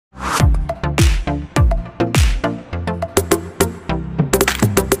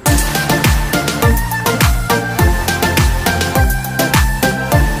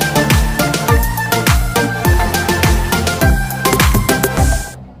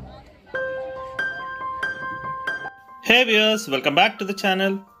Hey viewers, welcome back to the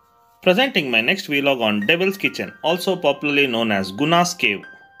channel. Presenting my next vlog on Devil's Kitchen, also popularly known as Guna's Cave.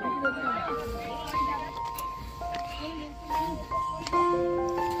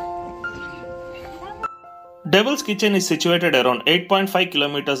 Devil's Kitchen is situated around 8.5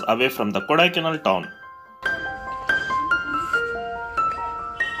 kilometers away from the Kodaikanal town.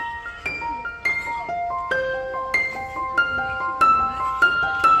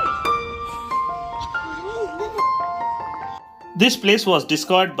 This place was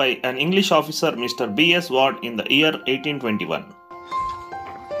discovered by an English officer, Mr. B.S. Ward, in the year 1821.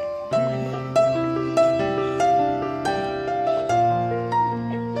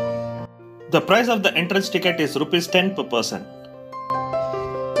 The price of the entrance ticket is Rs 10 per person.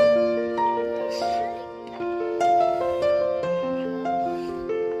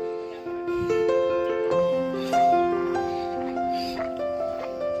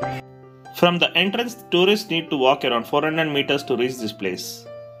 From the entrance, tourists need to walk around 400 meters to reach this place.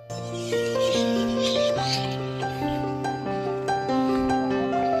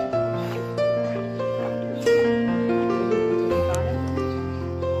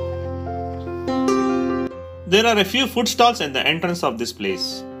 There are a few food stalls at the entrance of this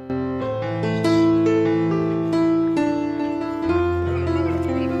place.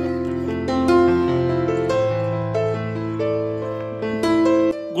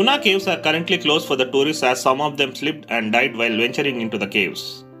 Guna caves are currently closed for the tourists as some of them slipped and died while venturing into the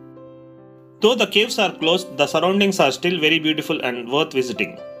caves. Though the caves are closed, the surroundings are still very beautiful and worth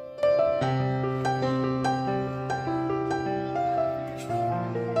visiting.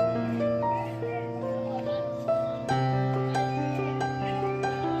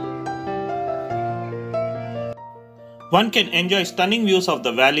 One can enjoy stunning views of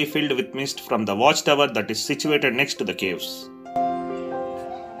the valley filled with mist from the watchtower that is situated next to the caves.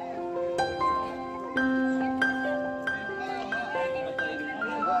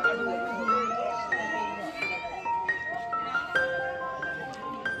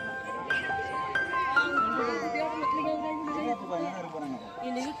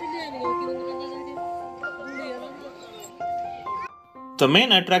 The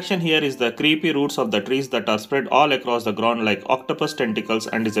main attraction here is the creepy roots of the trees that are spread all across the ground like octopus tentacles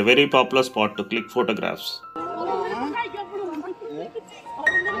and is a very popular spot to click photographs.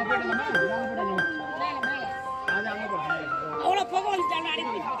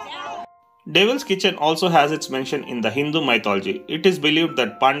 Devil's Kitchen also has its mention in the Hindu mythology. It is believed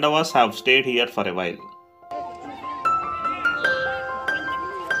that Pandavas have stayed here for a while.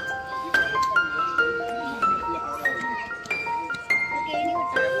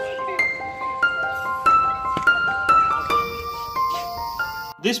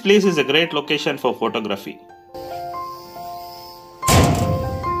 This place is a great location for photography.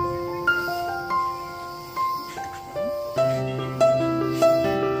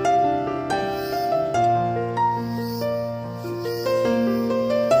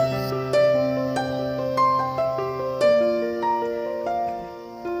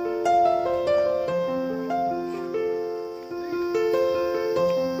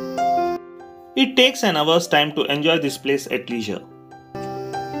 It takes an hour's time to enjoy this place at leisure.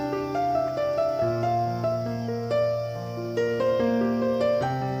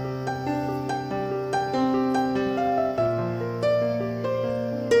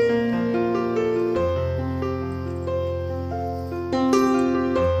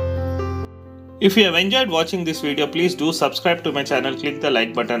 If you have enjoyed watching this video, please do subscribe to my channel, click the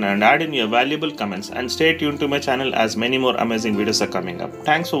like button and add in your valuable comments, and stay tuned to my channel as many more amazing videos are coming up.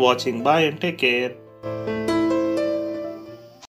 Thanks for watching, bye and take care.